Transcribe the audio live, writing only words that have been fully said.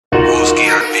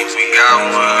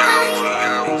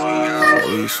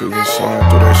Police, we been sliding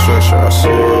through that stretcher, I see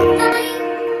it.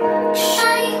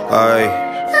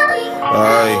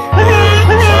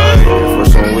 For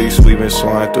some weeks we been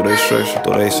sliding through that stretcher,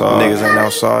 through they side. Niggas ain't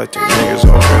outside, them niggas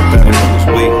over there, them niggas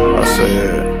weak. I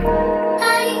said,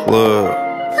 look,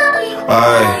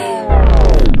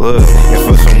 look, and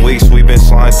for some weeks we been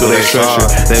sliding through that stretcher.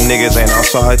 Them niggas ain't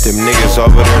outside, them niggas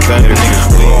over there, them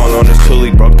niggas weak. On this tool,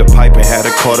 he broke the pipe and had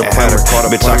to call the plumber.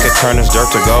 Bitch, I could turn this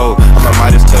dirt to gold. I'm a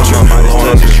Midas toucher. On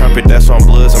this trumpet, that's on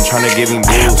bloods. I'm trying to give him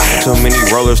blues. Too many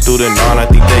rollers through the 9, I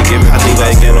think they give him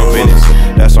no business.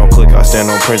 That's on click, I stand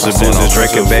on principles. This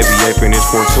Drake and Baby aping is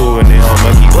 4-2 and then on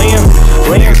Monkey Blim.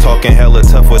 Niggas talking hella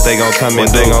tough, what they gon' come and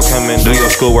do? Do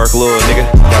your schoolwork, little nigga.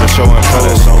 Gotta show and cut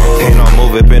us. Ain't no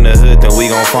move up in the hood, then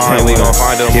we gon' find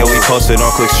them. Yeah, we posted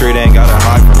on Click Street, ain't gotta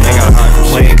hide from them.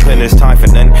 We ain't putting this time for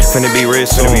nothing. Finna be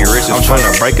rich soon. I'm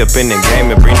tryna break up in the game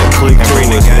and bring the click to it.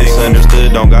 Misunderstood,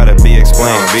 don't gotta be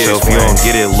explained. So if you don't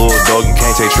get it, little dog, you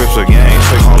can't take trips again.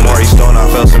 I'm already stoned, I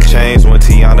felt some change when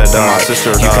Tiana died. My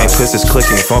sister died. You can't piss this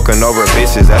clicking, funkin' over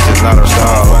bitches, that's just not our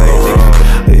style.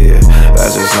 Yeah,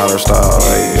 that's just not our style.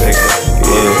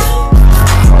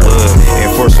 And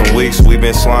for some weeks we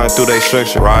been sliding through they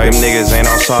structure. Them niggas ain't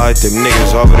outside, them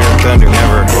niggas over there thunder.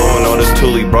 Never going on this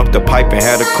tool, he broke the pipe and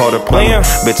had to call the plumber.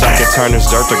 Bitch, I can turn this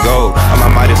dirt to gold. I'm a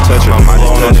Midas toucher. On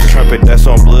this trumpet, that's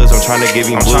on bloods. I'm trying to give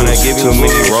him blues. Too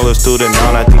many rollers through the 9,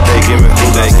 I think they give it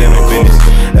food. They stand on business.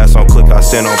 That's on click, I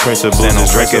stand on principles.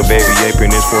 This Drake and Baby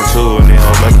aping is 4-2 and then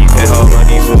on Lucky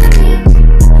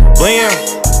Blim.